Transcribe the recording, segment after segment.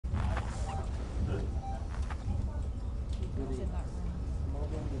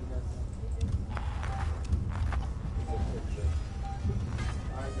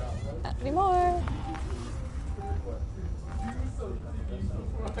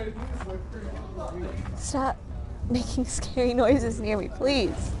Stop making scary noises near me,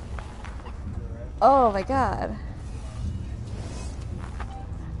 please. Oh my god.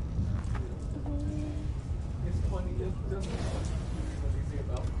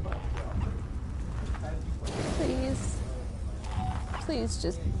 Please. Please,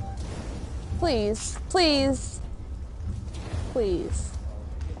 just... Please. Please. Please.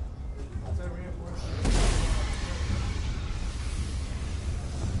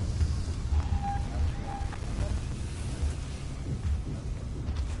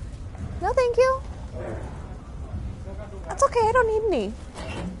 No, thank you. That's okay, I don't need any.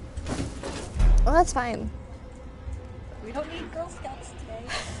 Oh, that's fine. We don't need Girl Scouts today.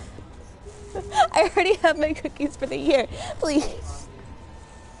 I already have my cookies for the year. Please. Should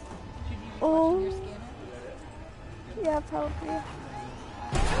you be Oh. watching your scanner? Yeah, probably.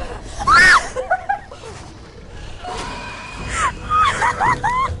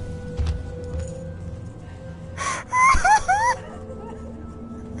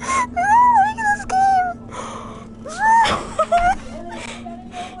 Look at this game.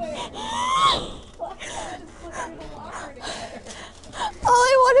 All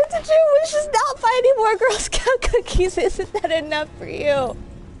I wanted to do was just not buy any more Girl Scout cookies. Isn't that enough for you?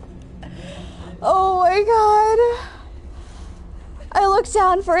 Oh my god. I looked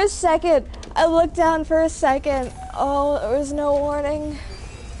down for a second. Oh, there was no warning.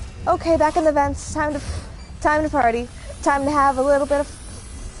 Okay, back in the vents. Time to party. Time to have a little bit of...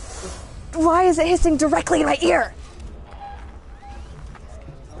 Why is it hissing directly in my ear?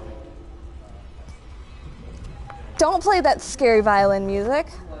 Don't play that scary violin music.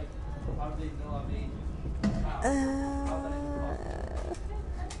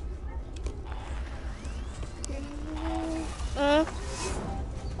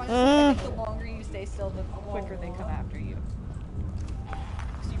 Honestly, I think the longer you stay still, the quicker they come after you.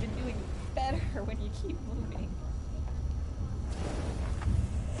 Because you've been doing better when you keep moving.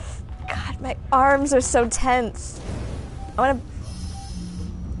 God, my arms are so tense. I want to...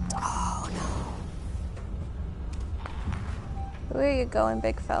 Oh, no. Where are you going,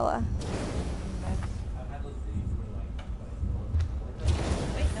 big fella?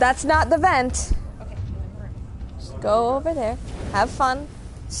 That's not the vent. Okay, Just go over there. Have fun.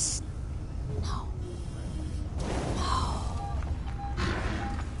 No.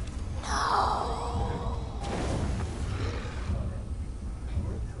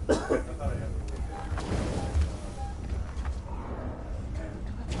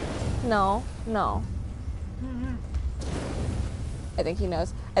 No. No. I think he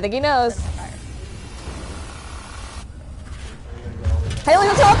knows. Hey,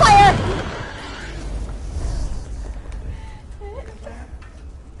 look, it's on fire!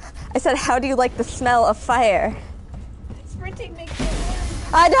 I said, how do you like the smell of fire? sprinting makes it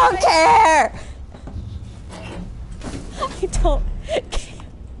worse. I don't care! I don't care.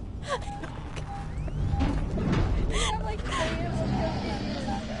 I'm like,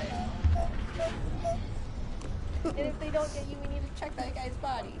 and if they don't get you, we need to check that guy's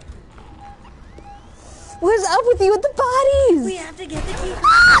body. What's up with you with the bodies? We have to get the key.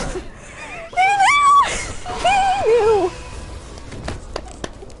 He knew!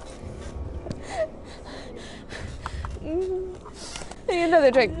 I need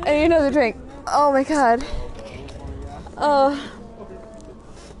another drink. Oh my god. Oh.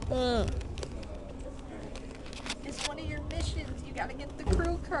 It's one of your missions. You gotta get the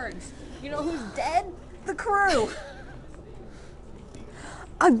crew cards. You know who's dead? The crew.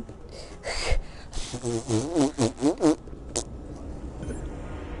 I'm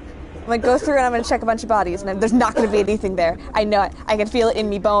gonna go through and I'm gonna check a bunch of bodies, and there's not gonna be anything there. I know it. I can feel it in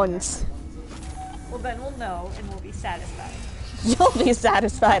me bones. Well, then we'll know and we'll be satisfied. You'll be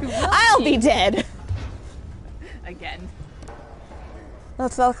satisfied. I'll be dead. Again.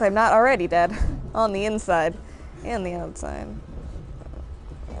 Let's not claim not already dead. On the inside and the outside.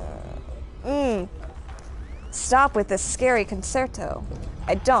 Stop with this scary concerto.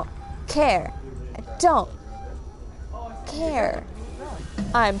 I don't care.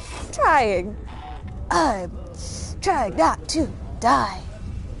 I'm trying not to die.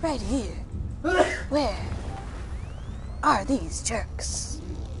 Right here. Where are these jerks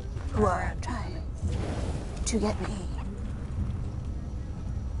who are trying to get me?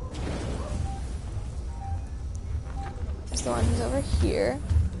 There's the one who's over here.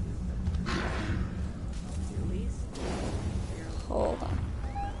 Hold on.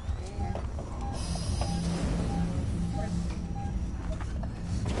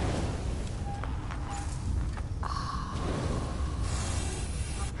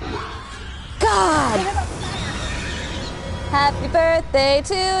 God! Happy birthday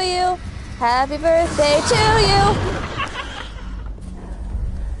to you. Happy birthday to you.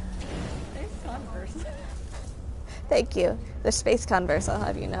 There's Converse. Thank you. The space Converse, I'll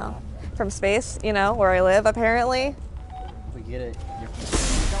have you know. From space, you know, where I live, apparently. We get it.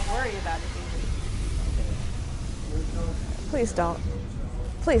 Don't worry about it, baby. Please don't.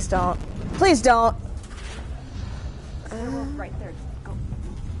 Please don't. Please don't. Right there. Go.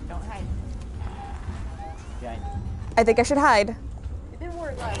 Don't hide. Yeah, I think I should hide. It didn't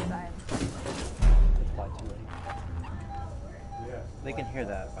work last time. it's probably too late. They can hear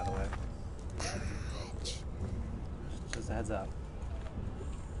that, by the way. Just a heads up.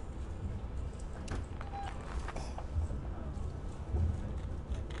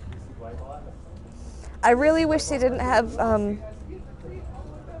 I really wish they didn't have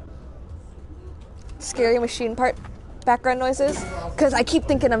scary machine part background noises, because I keep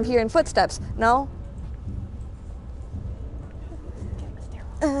thinking I'm hearing footsteps. No?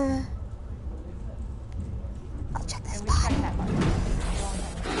 I'll check this spot.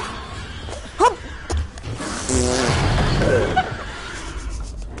 Hump.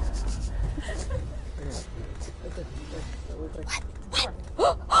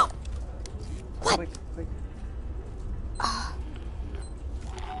 What? What? Quick, quick.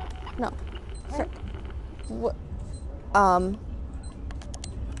 No. Frick. What?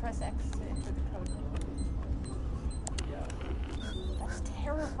 Press X to enter the code. That's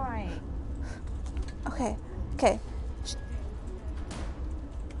terrifying. Okay. Okay.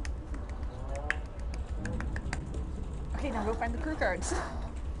 Okay, now go find the crew cards.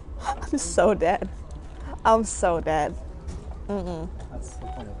 I'm so dead. I'm so dead. Mm-mm. That's the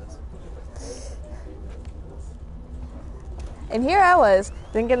point of this. And here I was,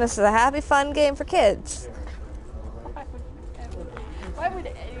 thinking this is a happy, fun game for kids. Why would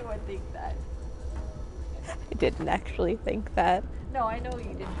anyone think that? I didn't actually think that. No, I know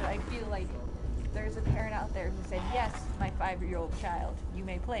you didn't, but I feel like there's a parent out there who said, yes, my 5-year-old child, you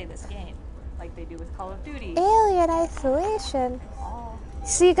may play this game, like they do with Call of Duty. Alien isolation. Oh,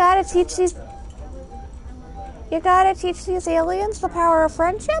 So you gotta teach these aliens the power of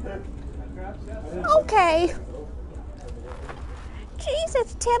friendship? Okay.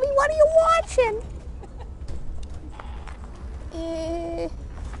 Jesus, Tammy, what are you watching?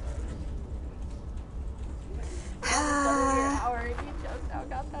 Howard, you just now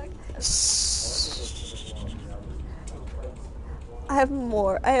got back. I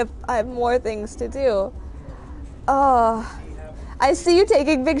have more things to do. Oh, I see you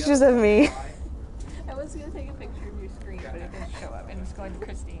taking pictures of me. I was going to take a picture of your screen, but it didn't show up, and it's going to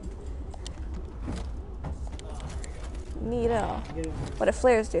Christine. Neato. What do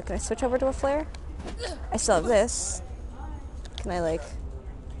flares do? Can I switch over to a flare? I still have this. Can I am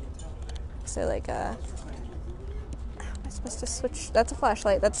I supposed to switch? That's a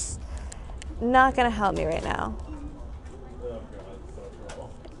flashlight. That's not gonna help me right now.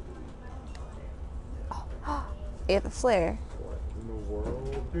 Oh, you have a flare.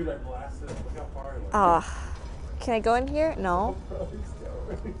 Ah, can I go in here? No.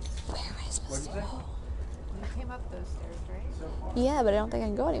 Where am I supposed to go? You came up those stairs, right? Yeah, but I don't think I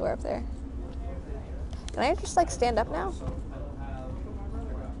can go anywhere up there. Can I just stand up now?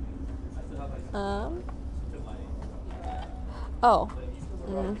 Oh.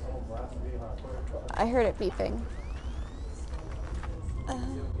 I heard it beeping.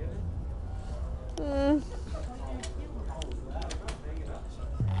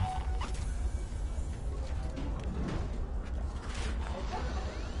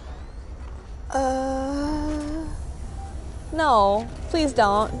 No, please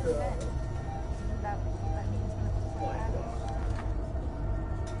don't.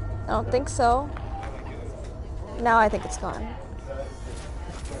 I don't think so. Now I think it's gone.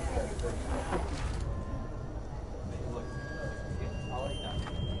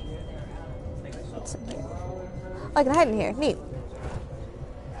 What's in here? Oh, I can hide in here. Neat.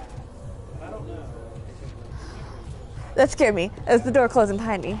 That scared me. As the door closing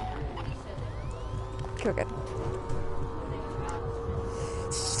behind me. Okay, we're good.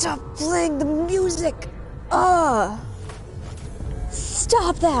 Stop playing the music!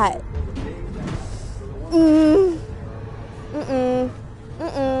 Stop that!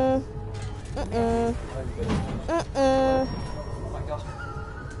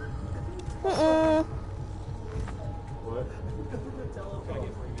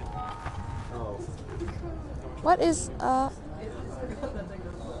 What is,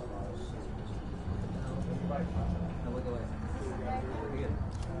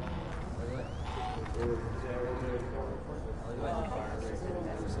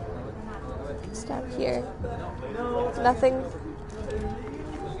 Stop here. Nothing.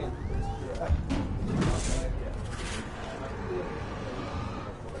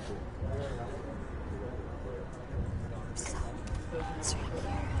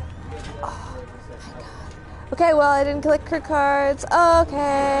 Okay, well, I didn't collect crew cards.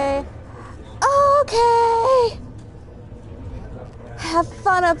 Okay. Okay. Have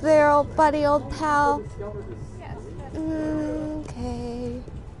fun up there, old buddy, old pal. Yes. Okay.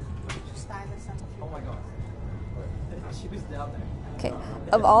 Oh my god. She was down there. Okay.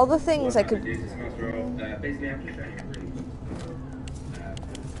 Of all the things I could...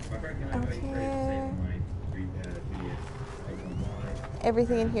 Okay.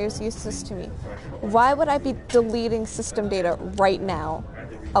 Everything in here is useless to me. Why would I be deleting system data right now,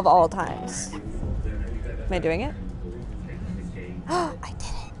 of all times? Am I doing it? I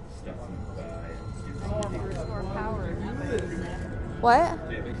did it. Restore power. What?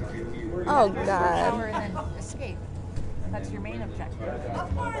 Oh, Restore God. power and then escape. That's your main objective.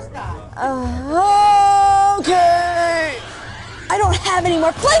 Okay. I don't have any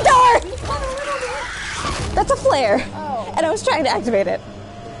more flamethrower. That's a flare. Oh. And I was trying to activate it.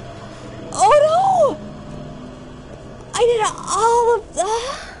 Oh no! I did all of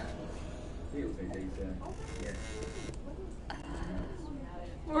that.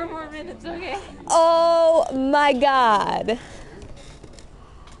 4 more minutes, okay? Oh my god.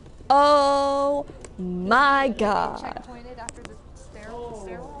 Oh my god. Checkpointed after the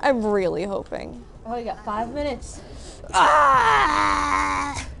stairwell. I'm really hoping. Oh, you got 5 minutes.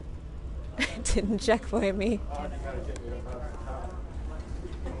 Ah! It didn't checkpoint me.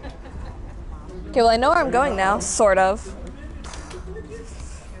 Okay, well I know where I'm going now, sort of.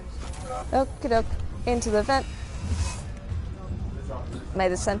 Okie doke. Into the vent. My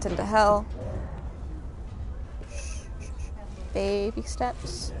descent into hell. Baby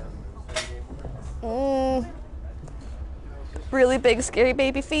steps. Really big, scary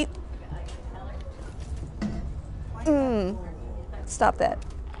baby feet. Stop that.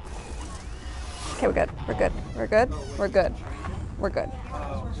 Okay, we're good. We're good. We're good. We're good. We're good.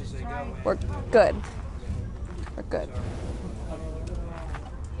 We're good. We're good.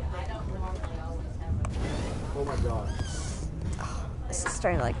 Oh my god. This is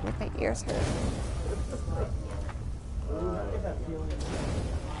starting to like make my ears hurt.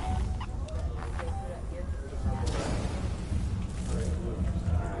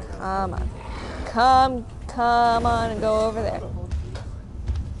 Come on. Come on and go over there.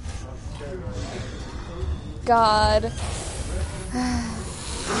 God. Did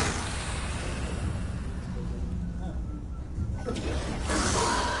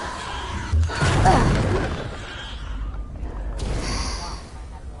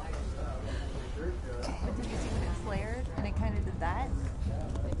you see when it flared and it kind of did that?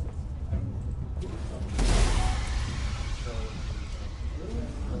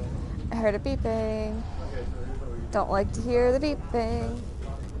 I heard a beeping. Don't like to hear the beeping.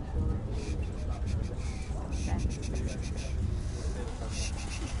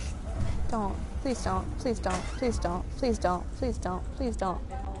 Don't. Please don't. Please don't. Please don't. Please don't. Please don't. Please don't.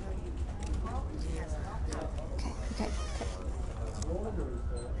 Okay, okay, okay.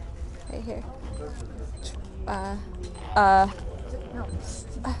 Right here. No.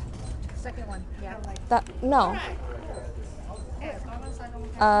 Second one, yeah. That, no.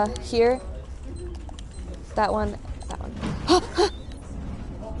 Here. That one. That one.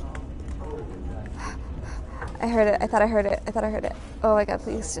 I heard it. I thought I heard it. I thought I heard it. Oh my god,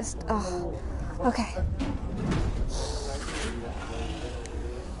 please just. Oh. Okay.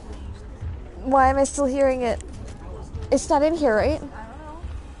 Why am I still hearing it? It's not in here, right? I don't know.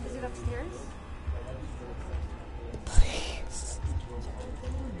 Is it upstairs? Please.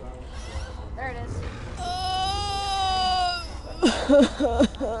 There it is.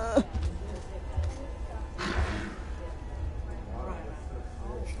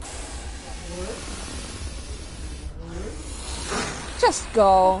 Just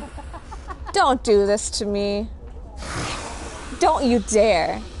go. Don't do this to me. Don't you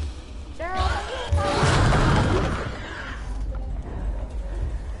dare. Gerald!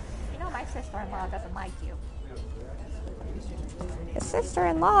 You know my sister-in-law doesn't like you. His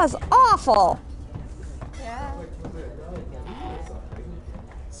sister-in-law is awful. Yeah.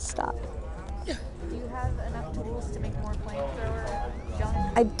 Stop. Do you have enough tools to make more flamethrower junk?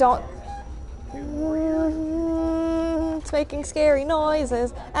 I don't. It's making scary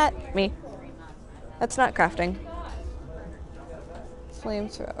noises at me. That's not crafting.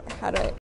 Flamethrower. How do I?